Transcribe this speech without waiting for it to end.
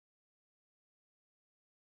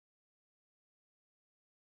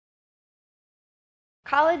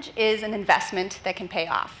College is an investment that can pay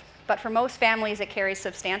off, but for most families it carries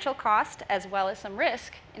substantial cost as well as some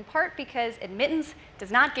risk, in part because admittance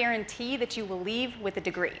does not guarantee that you will leave with a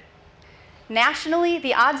degree. Nationally,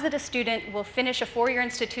 the odds that a student will finish a four-year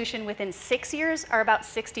institution within 6 years are about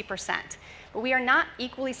 60%, but we are not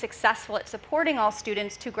equally successful at supporting all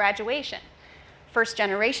students to graduation.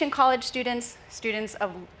 First-generation college students, students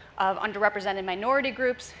of underrepresented minority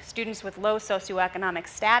groups, students with low socioeconomic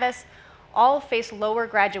status, all face lower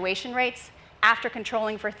graduation rates after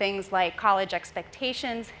controlling for things like college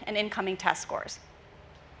expectations and incoming test scores.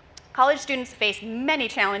 College students face many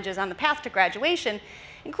challenges on the path to graduation,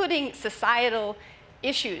 including societal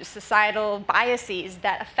issues, societal biases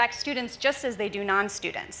that affect students just as they do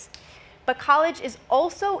non-students. But college is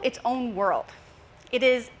also its own world. It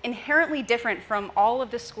is inherently different from all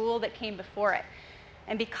of the school that came before it.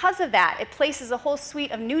 And because of that, it places a whole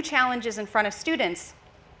suite of new challenges in front of students.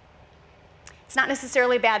 It's not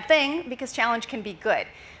necessarily a bad thing, because challenge can be good.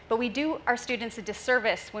 But we do our students a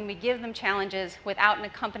disservice when we give them challenges without an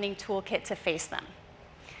accompanying toolkit to face them.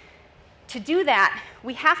 To do that,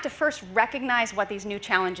 we have to first recognize what these new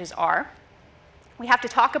challenges are. We have to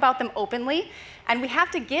talk about them openly, and we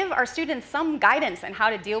have to give our students some guidance on how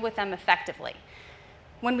to deal with them effectively.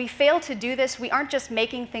 When we fail to do this, we aren't just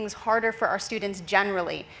making things harder for our students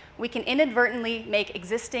generally. We can inadvertently make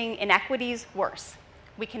existing inequities worse.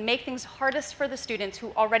 We can make things hardest for the students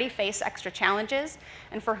who already face extra challenges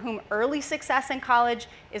and for whom early success in college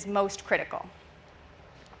is most critical.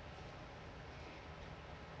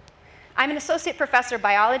 I'm an associate professor of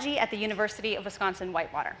biology at the University of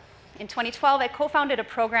Wisconsin-Whitewater. In 2012, I co-founded a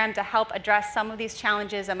program to help address some of these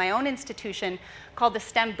challenges at my own institution called the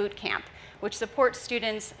STEM Boot Camp, which supports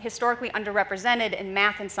students historically underrepresented in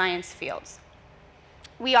math and science fields.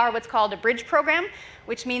 We are what's called a bridge program,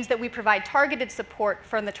 which means that we provide targeted support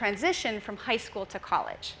for the transition from high school to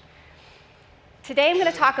college. Today, I'm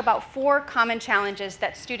going to talk about 4 common challenges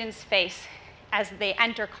that students face as they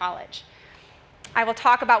enter college. I will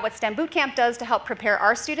talk about what STEM Bootcamp does to help prepare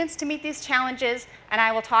our students to meet these challenges, and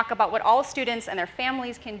I will talk about what all students and their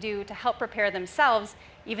families can do to help prepare themselves,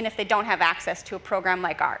 even if they don't have access to a program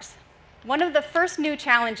like ours. One of the first new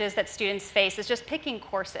challenges that students face is just picking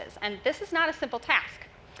courses, and this is not a simple task.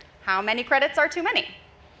 How many credits are too many?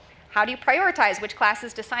 How do you prioritize which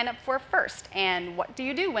classes to sign up for first, and what do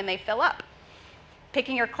you do when they fill up?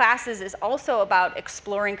 Picking your classes is also about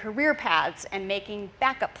exploring career paths and making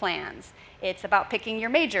backup plans. It's about picking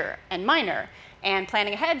your major and minor and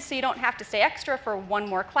planning ahead so you don't have to stay extra for one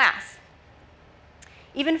more class.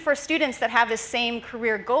 Even for students that have the same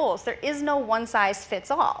career goals, there is no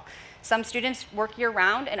one-size-fits-all. Some students work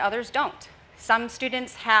year-round and others don't. Some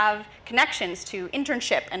students have connections to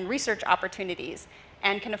internship and research opportunities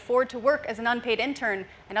and can afford to work as an unpaid intern,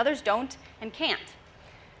 and others don't and can't.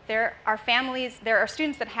 There are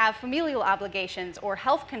students that have familial obligations or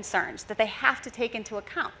health concerns that they have to take into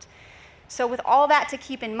account. So with all that to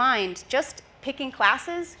keep in mind, just picking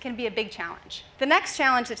classes can be a big challenge. The next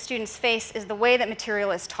challenge that students face is the way that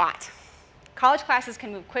material is taught. College classes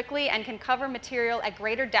can move quickly and can cover material at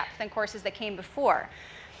greater depth than courses that came before.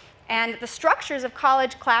 And the structures of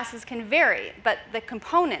college classes can vary, but the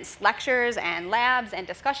components, lectures and labs and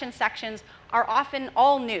discussion sections, are often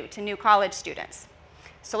all new to new college students.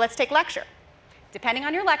 So let's take lecture. Depending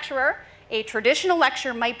on your lecturer, a traditional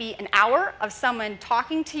lecture might be an hour of someone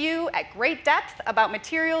talking to you at great depth about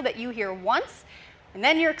material that you hear once, and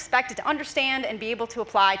then you're expected to understand and be able to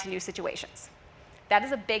apply to new situations. That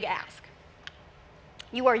is a big ask.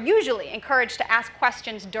 You are usually encouraged to ask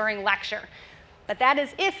questions during lecture, but that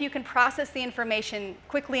is if you can process the information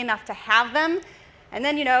quickly enough to have them, and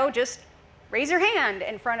then, just raise your hand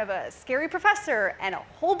in front of a scary professor and a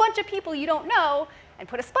whole bunch of people you don't know and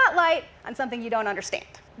put a spotlight on something you don't understand.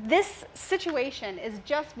 This situation is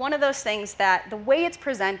just one of those things that the way it's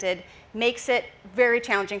presented makes it very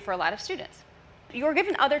challenging for a lot of students. You are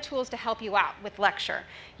given other tools to help you out with lecture.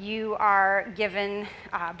 You are given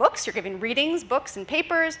books, you're given readings, books and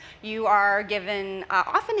papers. You are given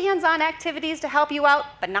often hands-on activities to help you out,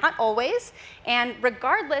 but not always. And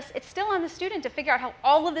regardless, it's still on the student to figure out how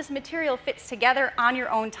all of this material fits together on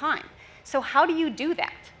your own time. So how do you do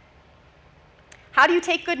that? How do you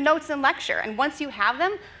take good notes in lecture? And once you have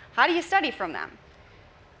them, how do you study from them?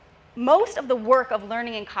 Most of the work of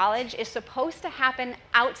learning in college is supposed to happen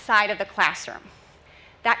outside of the classroom.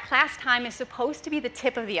 That class time is supposed to be the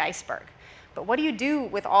tip of the iceberg. But what do you do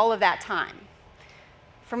with all of that time?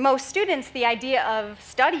 For most students, the idea of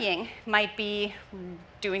studying might be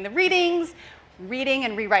doing the readings, reading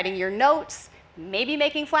and rewriting your notes, maybe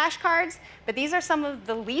making flashcards, but these are some of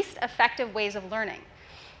the least effective ways of learning.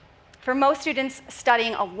 For most students,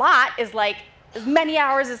 studying a lot is like as many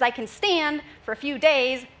hours as I can stand for a few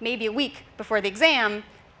days, maybe a week before the exam.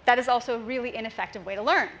 That is also a really ineffective way to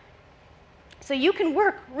learn. So you can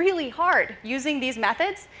work really hard using these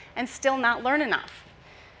methods and still not learn enough.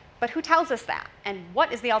 But who tells us that? And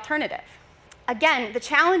what is the alternative? Again, the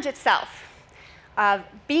challenge itself of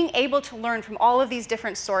being able to learn from all of these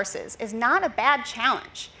different sources is not a bad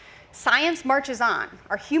challenge. Science marches on.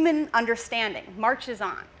 Our human understanding marches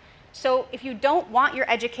on. So if you don't want your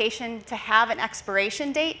education to have an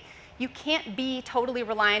expiration date, you can't be totally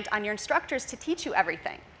reliant on your instructors to teach you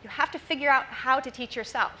everything. You have to figure out how to teach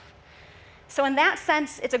yourself. So in that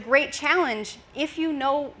sense, it's a great challenge if you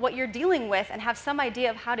know what you're dealing with and have some idea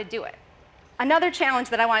of how to do it. Another challenge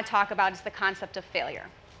that I want to talk about is the concept of failure.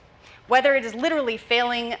 Whether it is literally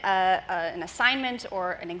failing an assignment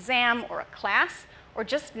or an exam or a class, or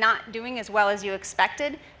just not doing as well as you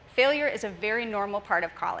expected, failure is a very normal part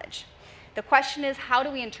of college. The question is, how do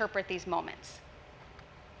we interpret these moments?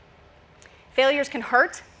 Failures can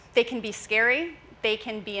hurt, they can be scary, they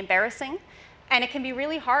can be embarrassing, and it can be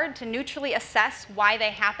really hard to neutrally assess why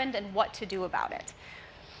they happened and what to do about it.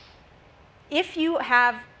 If you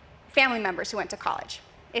have family members who went to college,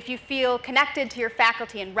 if you feel connected to your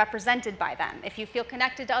faculty and represented by them, if you feel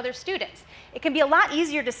connected to other students, it can be a lot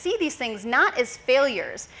easier to see these things not as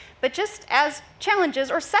failures, but just as challenges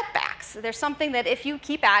or setbacks. There's something that if you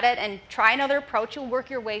keep at it and try another approach, you'll work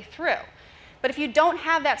your way through. But if you don't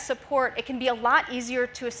have that support, it can be a lot easier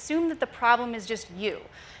to assume that the problem is just you,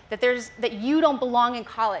 that you don't belong in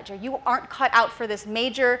college, or you aren't cut out for this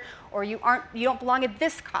major, or you don't belong at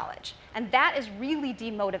this college. And that is really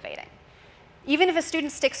demotivating. Even if a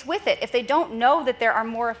student sticks with it, if they don't know that there are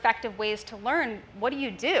more effective ways to learn, what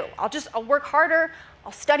do? I'll work harder,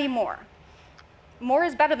 I'll study more. More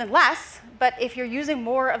is better than less, but if you're using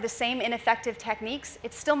more of the same ineffective techniques,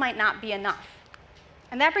 it still might not be enough.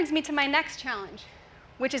 And that brings me to my next challenge,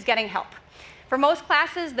 which is getting help. For most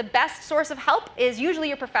classes, the best source of help is usually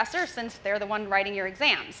your professor, since they're the one writing your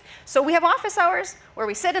exams. So we have office hours where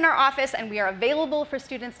we sit in our office and we are available for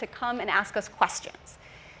students to come and ask us questions.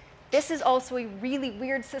 This is also a really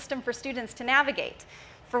weird system for students to navigate.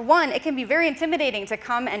 For one, it can be very intimidating to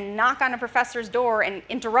come and knock on a professor's door and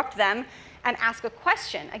interrupt them and ask a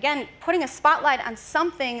question. Again, putting a spotlight on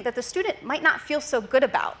something that the student might not feel so good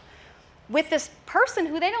about with this person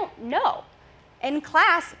who they don't know. In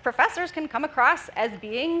class, professors can come across as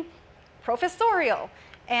being professorial.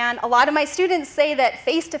 And a lot of my students say that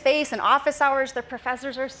face-to-face and office hours, the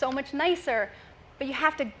professors are so much nicer. But you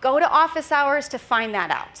have to go to office hours to find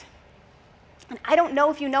that out. And I don't know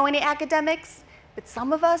if you know any academics, but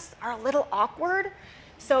some of us are a little awkward.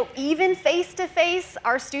 So even face-to-face,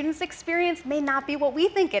 our students' experience may not be what we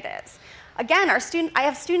think it is. Again, I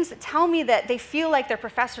have students that tell me that they feel like their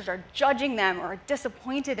professors are judging them or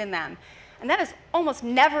disappointed in them. And that is almost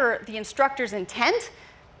never the instructor's intent.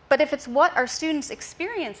 But if it's what our students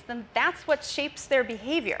experience, then that's what shapes their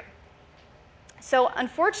behavior. So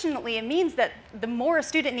unfortunately, it means that the more a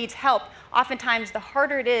student needs help, oftentimes the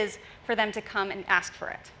harder it is for them to come and ask for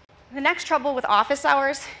it. The next trouble with office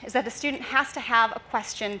hours is that a student has to have a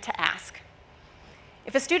question to ask.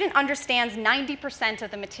 If a student understands 90% of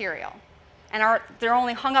the material and they're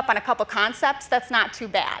only hung up on a couple concepts, that's not too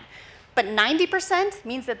bad. But 90%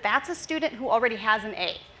 means that that's a student who already has an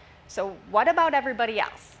A. So what about everybody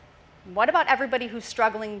else? What about everybody who's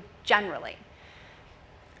struggling generally?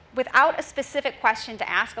 Without a specific question to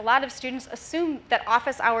ask, a lot of students assume that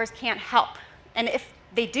office hours can't help. And if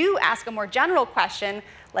they do ask a more general question,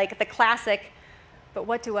 like the classic, but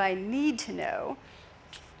what do I need to know?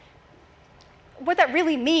 What that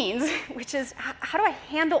really means, which is, how do I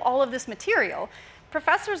handle all of this material?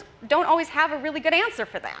 Professors don't always have a really good answer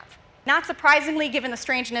for that. Not surprisingly, given the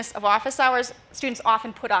strangeness of office hours, students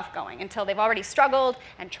often put off going until they've already struggled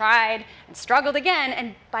and tried and struggled again,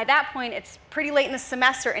 and by that point, it's pretty late in the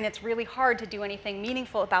semester and it's really hard to do anything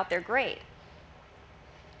meaningful about their grade.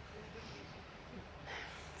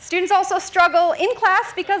 Students also struggle in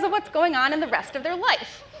class because of what's going on in the rest of their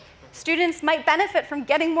life. Students might benefit from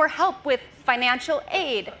getting more help with financial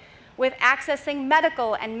aid, with accessing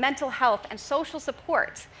medical and mental health and social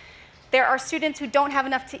support. There are students who don't have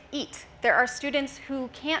enough to eat. There are students who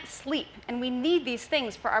can't sleep, and we need these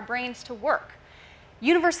things for our brains to work.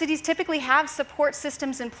 Universities typically have support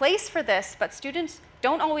systems in place for this, but students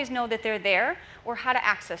don't always know that they're there or how to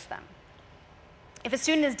access them. If a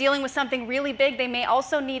student is dealing with something really big, they may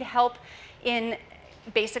also need help in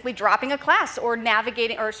basically dropping a class or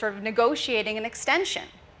navigating or sort of negotiating an extension.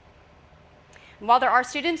 And while there are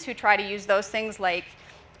students who try to use those things like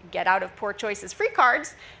get out of poor choices free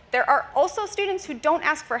cards, there are also students who don't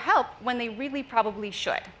ask for help when they really probably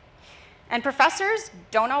should. And professors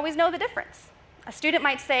don't always know the difference. A student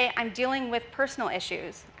might say, I'm dealing with personal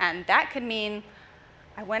issues, and that could mean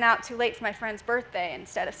I went out too late for my friend's birthday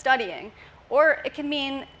instead of studying. Or it can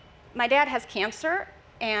mean my dad has cancer,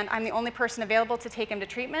 and I'm the only person available to take him to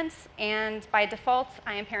treatments, and by default,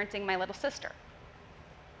 I am parenting my little sister.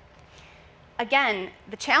 Again,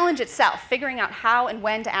 the challenge itself, figuring out how and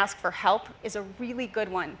when to ask for help, is a really good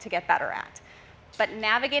one to get better at. But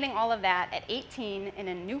navigating all of that at 18 in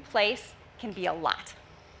a new place can be a lot.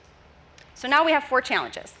 So now we have 4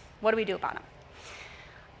 challenges. What do we do about them?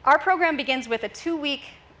 Our program begins with a 2-week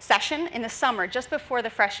session in the summer, just before the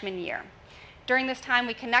freshman year. During this time,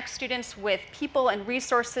 we connect students with people and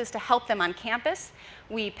resources to help them on campus.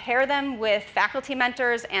 We pair them with faculty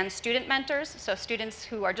mentors and student mentors, so students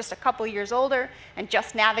who are just a couple years older and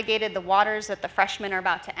just navigated the waters that the freshmen are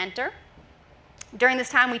about to enter. During this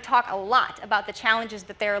time, we talk a lot about the challenges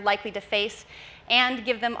that they're likely to face and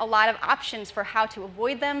give them a lot of options for how to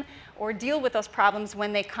avoid them or deal with those problems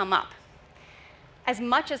when they come up. As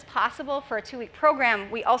much as possible for a 2-week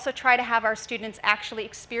program, we also try to have our students actually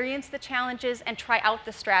experience the challenges and try out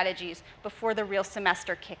the strategies before the real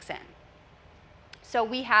semester kicks in. So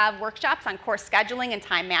we have workshops on course scheduling and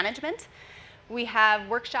time management. We have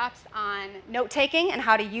workshops on note-taking and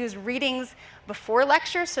how to use readings before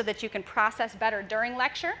lecture so that you can process better during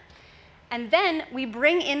lecture. And then we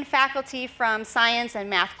bring in faculty from science and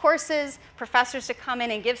math courses, professors to come in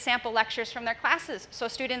and give sample lectures from their classes so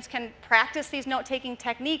students can practice these note-taking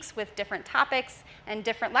techniques with different topics and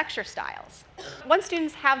different lecture styles. Once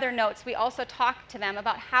students have their notes, we also talk to them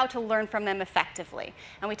about how to learn from them effectively.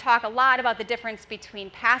 And we talk a lot about the difference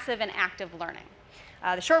between passive and active learning.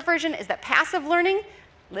 The short version is that passive learning,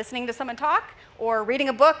 listening to someone talk, or reading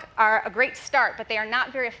a book are a great start, but they are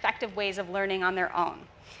not very effective ways of learning on their own.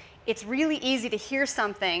 It's really easy to hear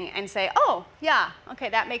something and say, oh, yeah, okay,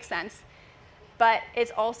 that makes sense. But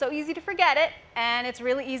it's also easy to forget it, and it's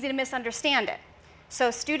really easy to misunderstand it.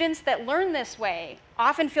 So students that learn this way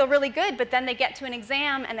often feel really good, but then they get to an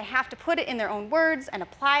exam and they have to put it in their own words and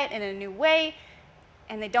apply it in a new way,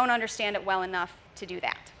 and they don't understand it well enough to do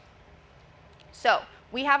that. So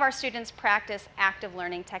we have our students practice active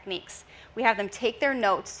learning techniques. We have them take their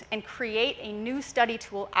notes and create a new study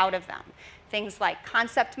tool out of them. Things like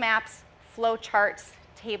concept maps, flow charts,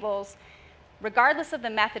 tables. Regardless of the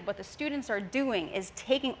method, what the students are doing is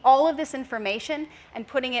taking all of this information and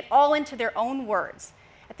putting it all into their own words.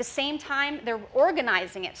 At the same time, they're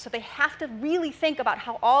organizing it, so they have to really think about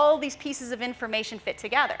how all these pieces of information fit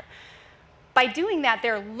together. By doing that,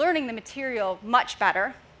 they're learning the material much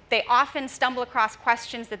better. They often stumble across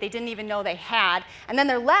questions that they didn't even know they had, and then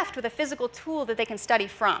they're left with a physical tool that they can study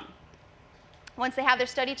from. Once they have their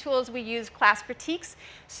study tools, we use class critiques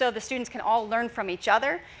so the students can all learn from each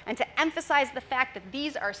other and to emphasize the fact that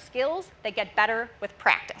these are skills that get better with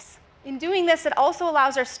practice. In doing this, it also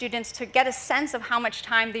allows our students to get a sense of how much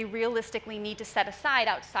time they realistically need to set aside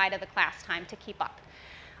outside of the class time to keep up.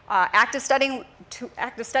 Active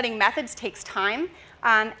studying methods takes time,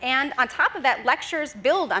 and on top of that, lectures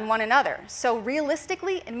build on one another. So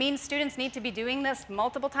realistically, it means students need to be doing this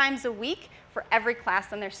multiple times a week for every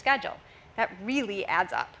class on their schedule. That really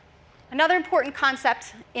adds up. Another important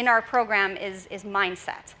concept in our program is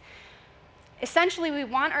mindset. Essentially, we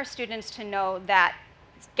want our students to know that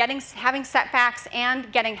having setbacks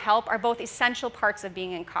and getting help are both essential parts of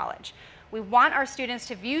being in college. We want our students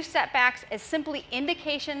to view setbacks as simply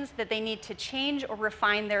indications that they need to change or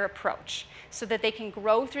refine their approach so that they can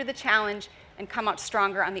grow through the challenge and come out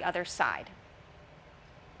stronger on the other side.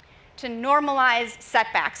 To normalize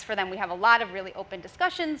setbacks for them, we have a lot of really open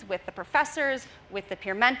discussions with the professors, with the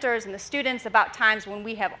peer mentors, and the students about times when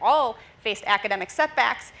we have all faced academic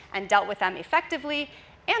setbacks and dealt with them effectively,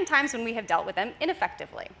 and times when we have dealt with them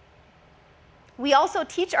ineffectively. We also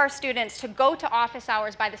teach our students to go to office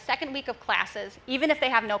hours by the second week of classes, even if they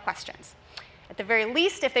have no questions. At the very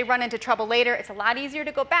least, if they run into trouble later, it's a lot easier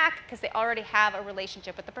to go back because they already have a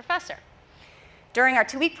relationship with the professor. During our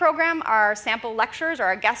 2-week program, our sample lecturers or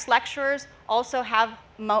our guest lecturers also have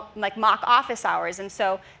mock office hours. And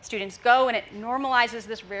so students go, and it normalizes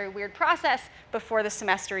this very weird process before the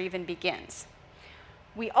semester even begins.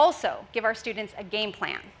 We also give our students a game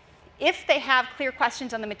plan. If they have clear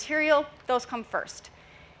questions on the material, those come first.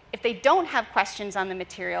 If they don't have questions on the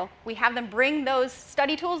material, we have them bring those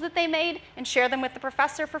study tools that they made and share them with the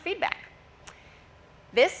professor for feedback.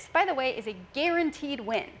 This, by the way, is a guaranteed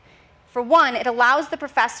win. For one, it allows the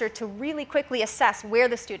professor to really quickly assess where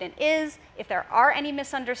the student is, if there are any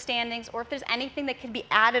misunderstandings, or if there's anything that can be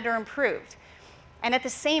added or improved. And at the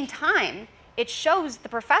same time, it shows the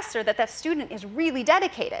professor that that student is really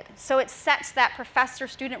dedicated. So it sets that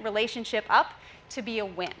professor-student relationship up to be a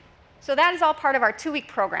win. So that is all part of our 2-week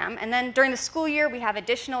program. And then during the school year, we have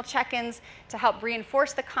additional check-ins to help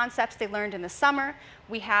reinforce the concepts they learned in the summer.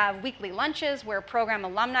 We have weekly lunches where program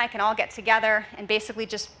alumni can all get together and basically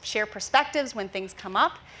just share perspectives when things come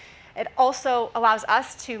up. It also allows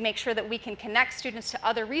us to make sure that we can connect students to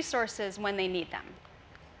other resources when they need them.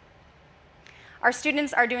 Our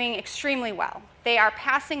students are doing extremely well. They are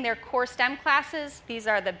passing their core STEM classes. These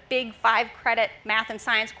are the big 5-credit math and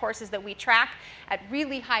science courses that we track at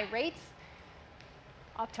really high rates,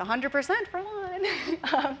 up to 100% for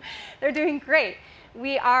one. They're doing great.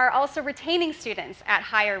 We are also retaining students at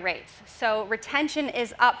higher rates. So retention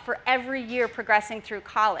is up for every year progressing through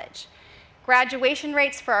college. Graduation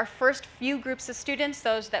rates for our first few groups of students,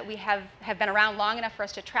 those that we have been around long enough for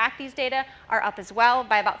us to track these data, are up as well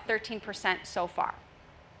by about 13% so far.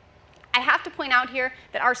 I have to point out here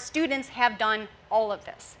that our students have done all of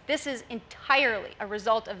this. This is entirely a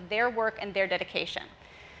result of their work and their dedication.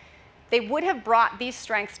 They would have brought these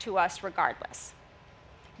strengths to us regardless.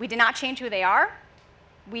 We did not change who they are.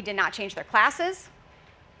 We did not change their classes.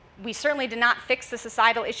 We certainly did not fix the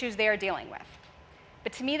societal issues they are dealing with.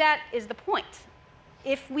 But to me, that is the point.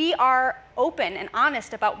 If we are open and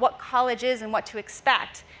honest about what college is and what to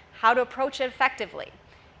expect, how to approach it effectively,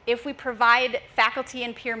 if we provide faculty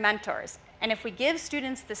and peer mentors, and if we give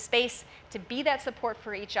students the space to be that support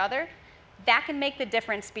for each other, that can make the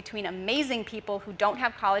difference between amazing people who don't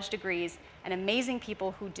have college degrees and amazing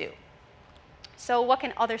people who do. So what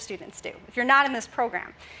can other students do if you're not in this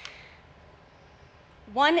program?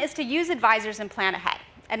 One is to use advisors and plan ahead.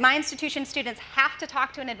 At my institution, students have to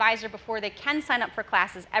talk to an advisor before they can sign up for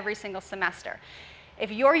classes every single semester. If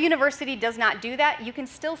your university does not do that, you can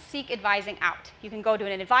still seek advising out. You can go to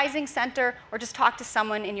an advising center or just talk to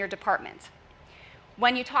someone in your department.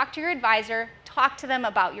 When you talk to your advisor, talk to them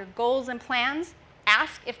about your goals and plans.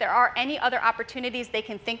 Ask if there are any other opportunities they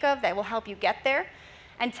can think of that will help you get there.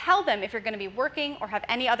 And tell them if you're going to be working or have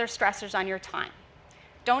any other stressors on your time.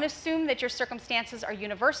 Don't assume that your circumstances are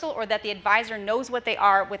universal or that the advisor knows what they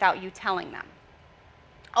are without you telling them.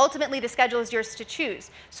 Ultimately, the schedule is yours to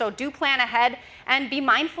choose, so do plan ahead and be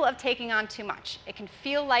mindful of taking on too much. It can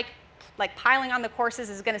feel like piling on the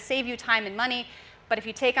courses is going to save you time and money, but if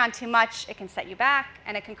you take on too much, it can set you back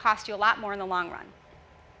and it can cost you a lot more in the long run.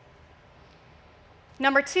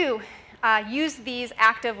 Number 2, use these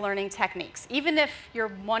active learning techniques. Even if you're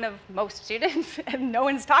one of most students and no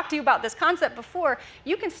one's talked to you about this concept before,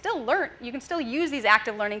 you can still learn. You can still use these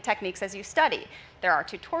active learning techniques as you study. There are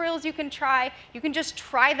tutorials you can try. You can just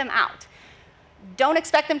try them out. Don't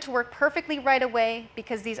expect them to work perfectly right away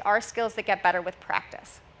because these are skills that get better with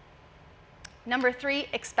practice. Number 3,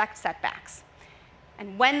 expect setbacks.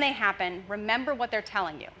 And when they happen, remember what they're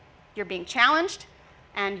telling you. You're being challenged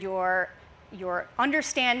and your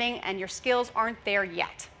understanding and your skills aren't there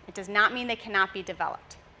yet. It does not mean they cannot be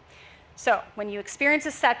developed. So when you experience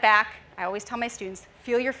a setback, I always tell my students,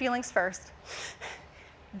 feel your feelings first,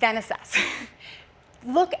 then assess.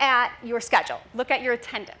 Look at your schedule. Look at your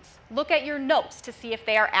attendance. Look at your notes to see if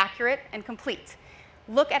they are accurate and complete.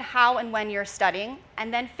 Look at how and when you're studying,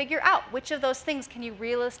 and then figure out which of those things can you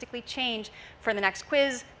realistically change for the next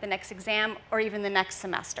quiz, the next exam, or even the next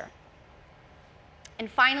semester. And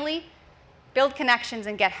finally, build connections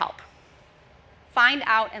and get help. Find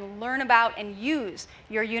out and learn about and use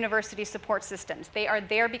your university support systems. They are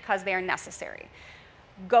there because they are necessary.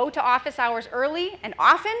 Go to office hours early and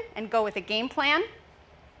often and go with a game plan.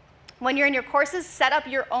 When you're in your courses, set up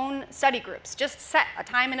your own study groups. Just set a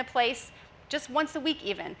time and a place, just once a week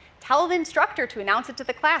even. Tell the instructor to announce it to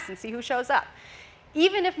the class and see who shows up.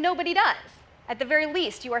 Even if nobody does, at the very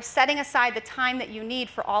least, you are setting aside the time that you need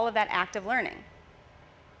for all of that active learning.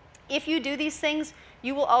 If you do these things,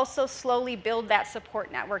 you will also slowly build that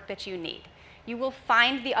support network that you need. You will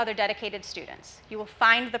find the other dedicated students. You will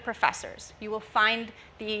find the professors. You will find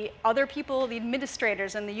the other people, the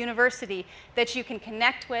administrators in the university that you can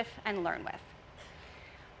connect with and learn with.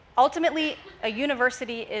 Ultimately, a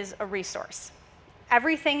university is a resource.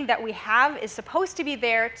 Everything that we have is supposed to be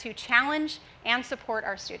there to challenge and support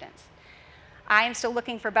our students. I am still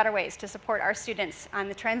looking for better ways to support our students on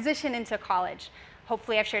the transition into college.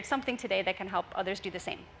 Hopefully, I've shared something today that can help others do the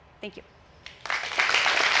same. Thank you.